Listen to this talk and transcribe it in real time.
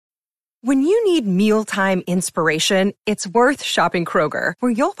When you need mealtime inspiration, it's worth shopping Kroger,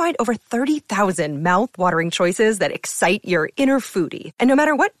 where you'll find over 30,000 mouth-watering choices that excite your inner foodie. And no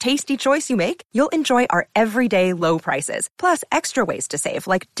matter what tasty choice you make, you'll enjoy our everyday low prices, plus extra ways to save,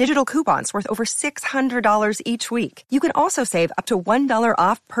 like digital coupons worth over $600 each week. You can also save up to $1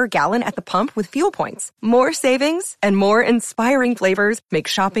 off per gallon at the pump with fuel points. More savings and more inspiring flavors make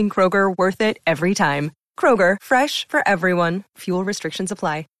shopping Kroger worth it every time. Kroger, fresh for everyone. Fuel restrictions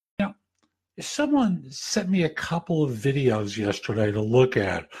apply. Someone sent me a couple of videos yesterday to look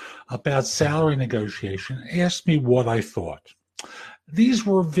at about salary negotiation, asked me what I thought. These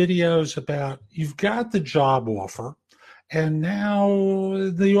were videos about you've got the job offer and now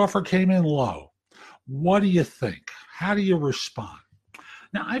the offer came in low. What do you think? How do you respond?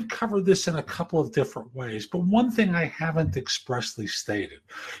 Now, I've covered this in a couple of different ways, but one thing I haven't expressly stated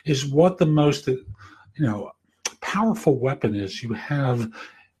is what the most, powerful weapon is you have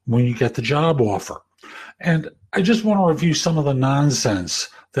when you get the job offer. And I just want to review some of the nonsense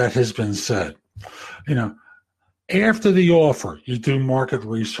that has been said. After the offer, you do market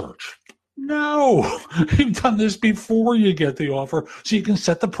research. No, you've done this before you get the offer so you can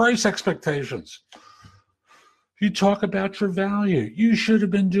set the price expectations. You talk about your value. You should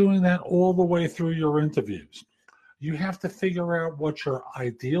have been doing that all the way through your interviews. You have to figure out what your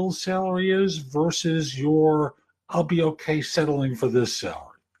ideal salary is versus your, I'll be okay settling for this salary.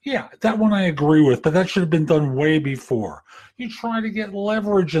 Yeah, that one I agree with, but that should have been done way before. You try to get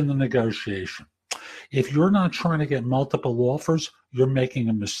leverage in the negotiation. If you're not trying to get multiple offers, you're making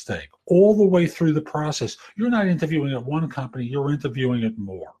a mistake. All the way through the process, you're not interviewing at one company, you're interviewing at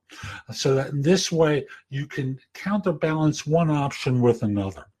more. So that in this way, you can counterbalance one option with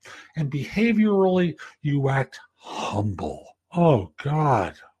another. And behaviorally, you act humble. Oh,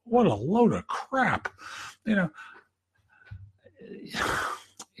 God, what a load of crap.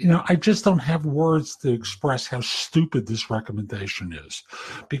 I just don't have words to express how stupid this recommendation is,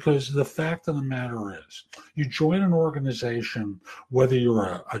 because the fact of the matter is you join an organization, whether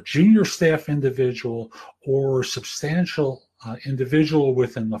you're a junior staff individual or a substantial individual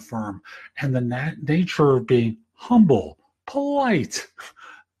within the firm, and the nature of being humble, polite,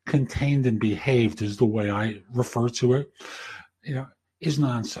 contained and behaved is the way I refer to it, is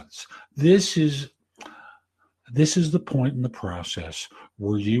nonsense. This is the point in the process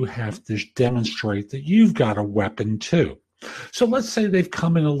where you have to demonstrate that you've got a weapon too. So let's say they've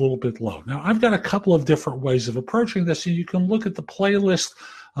come in a little bit low. Now, I've got a couple of different ways of approaching this, and you can look at the playlist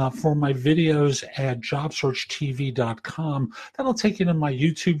for my videos at jobsearchtv.com. That'll take you to my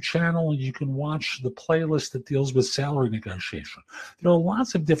YouTube channel, and you can watch the playlist that deals with salary negotiation. There are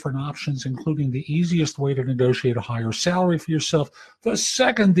lots of different options, including the easiest way to negotiate a higher salary for yourself, the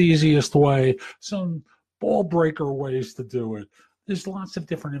second easiest way, some ball breaker ways to do it. There's lots of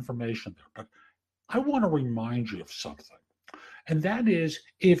different information there, but I want to remind you of something. And that is,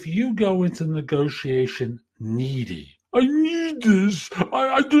 if you go into negotiation needy, I need this,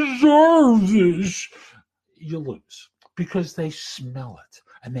 I deserve this, you lose because they smell it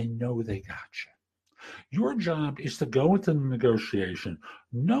and they know they got you. Your job is to go into the negotiation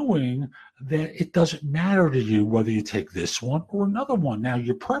knowing that it doesn't matter to you whether you take this one or another one. Now,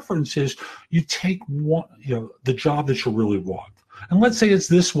 your preference is you take one, the job that you really want. And let's say it's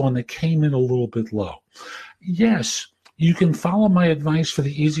this one that came in a little bit low. Yes, you can follow my advice for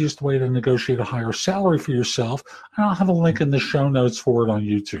the easiest way to negotiate a higher salary for yourself, and I'll have a link in the show notes for it on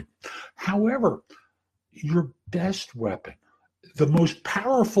YouTube. However, your best weapon, the most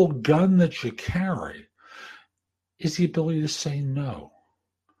powerful gun that you carry, is the ability to say no.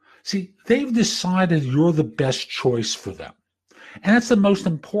 See, they've decided you're the best choice for them. And that's the most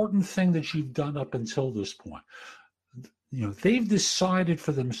important thing that you've done up until this point. They've decided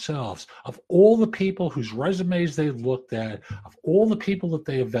for themselves, of all the people whose resumes they looked at, of all the people that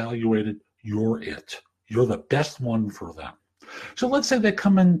they evaluated, you're it. You're the best one for them. So let's say they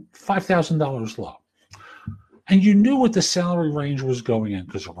come in $5,000 low. And you knew what the salary range was going in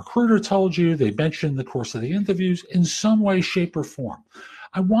because a recruiter told you, they mentioned in the course of the interviews in some way, shape, or form.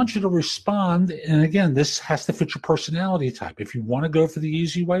 I want you to respond. And again, this has to fit your personality type. If you want to go for the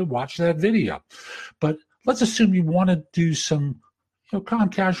easy way, watch that video. But let's assume you want to do some calm,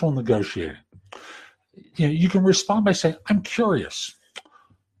 casual negotiating. You can respond by saying, I'm curious.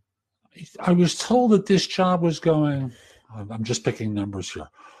 I was told that this job was going, I'm just picking numbers here,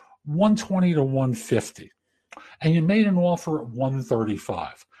 120 to 150. And you made an offer at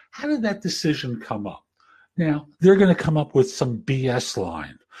 135. How did that decision come up? Now, they're going to come up with some BS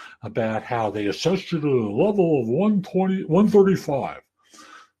line about how they assessed you to a level of 135.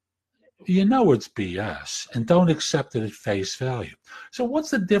 you know it's BS and don't accept it at face value. So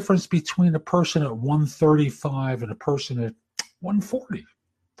what's the difference between a person at 135 and a person at 140?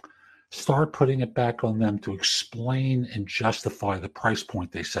 Start putting it back on them to explain and justify the price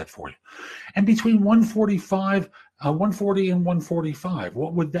point they set for you. And between 140 and 145,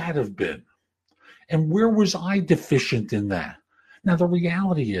 what would that have been? And where was I deficient in that? Now, the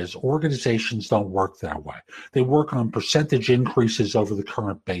reality is organizations don't work that way. They work on percentage increases over the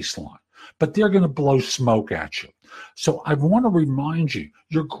current baseline, but they're going to blow smoke at you. So I want to remind you,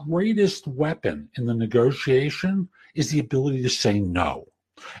 your greatest weapon in the negotiation is the ability to say no.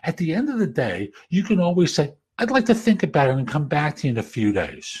 At the end of the day, you can always say, I'd like to think about it and come back to you in a few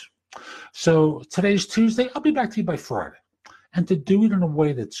days. So today's Tuesday, I'll be back to you by Friday. And to do it in a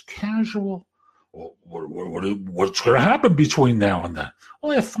way that's casual. What's going to happen between now and then?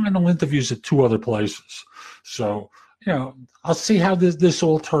 Well, I have final interviews at 2 other places. So, I'll see how this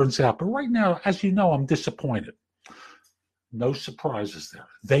all turns out. But right now, as you know, I'm disappointed. No surprises there.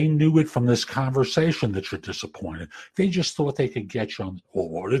 They knew it from this conversation that you're disappointed. They just thought they could get you on, well,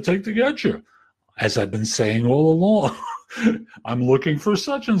 what would it take to get you? As I've been saying all along, I'm looking for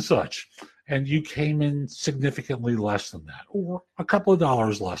such and such. And you came in significantly less than that, or a couple of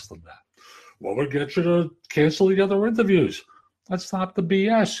dollars less than that. What would get you to cancel the other interviews? Let's stop the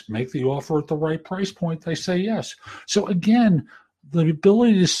BS. Make the offer at the right price point. They say yes. So again, the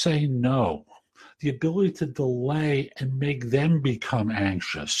ability to say no, the ability to delay and make them become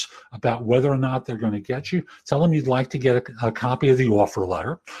anxious about whether or not they're going to get you. Tell them you'd like to get a copy of the offer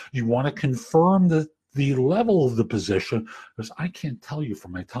letter. You want to confirm the level of the position, because I can't tell you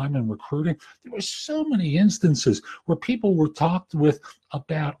from my time in recruiting, there were so many instances where people were talked with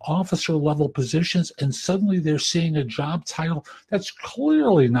about officer level positions and suddenly they're seeing a job title that's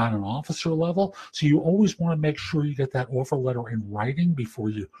clearly not an officer level. So you always want to make sure you get that offer letter in writing before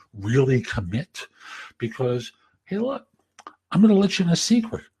you really commit, because, hey, look, I'm going to let you in a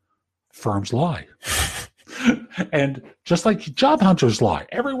secret. Firms lie. And just like job hunters lie,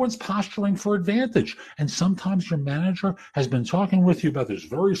 everyone's posturing for advantage. And sometimes your manager has been talking with you about this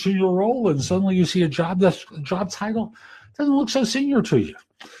very senior role, and suddenly you see a job title doesn't look so senior to you.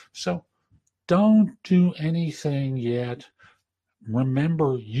 So don't do anything yet.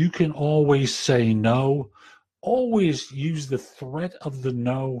 Remember, you can always say no. Always use the threat of the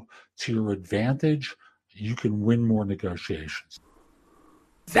no to your advantage. You can win more negotiations.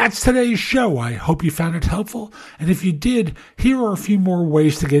 That's today's show. I hope you found it helpful. And if you did, here are a few more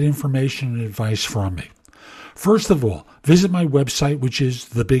ways to get information and advice from me. First of all, visit my website, which is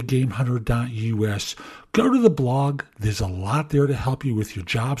thebiggamehunter.us. Go to the blog. There's a lot there to help you with your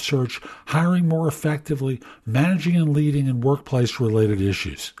job search, hiring more effectively, managing and leading in workplace-related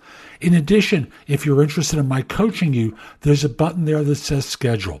issues. In addition, if you're interested in my coaching you, there's a button there that says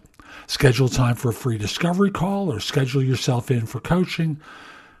schedule. Schedule time for a free discovery call or schedule yourself in for coaching.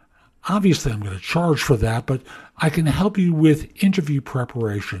 Obviously, I'm going to charge for that, but I can help you with interview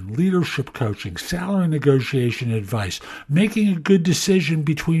preparation, leadership coaching, salary negotiation advice, making a good decision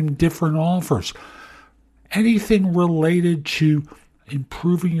between different offers, anything related to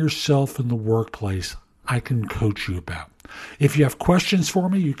improving yourself in the workplace, I can coach you about. If you have questions for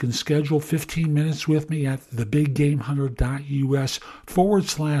me, you can schedule 15 minutes with me at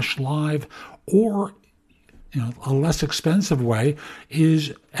thebiggamehunter.us/live, or a less expensive way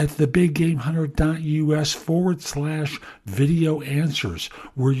is at thebiggamehunter.us/video answers,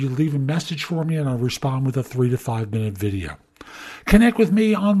 where you leave a message for me and I'll respond with a 3 to 5 minute video. Connect with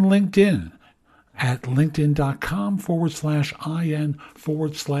me on LinkedIn at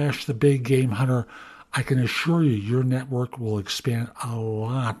linkedin.com/in/thebiggamehunter. I can assure you your network will expand a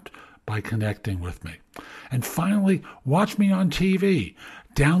lot by connecting with me. And finally, watch me on TV.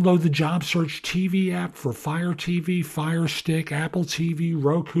 Download the Job Search TV app for Fire TV, Fire Stick, Apple TV,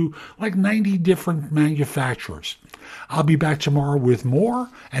 Roku, like 90 different manufacturers. I'll be back tomorrow with more,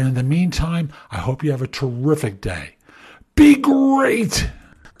 and in the meantime, I hope you have a terrific day. Be great!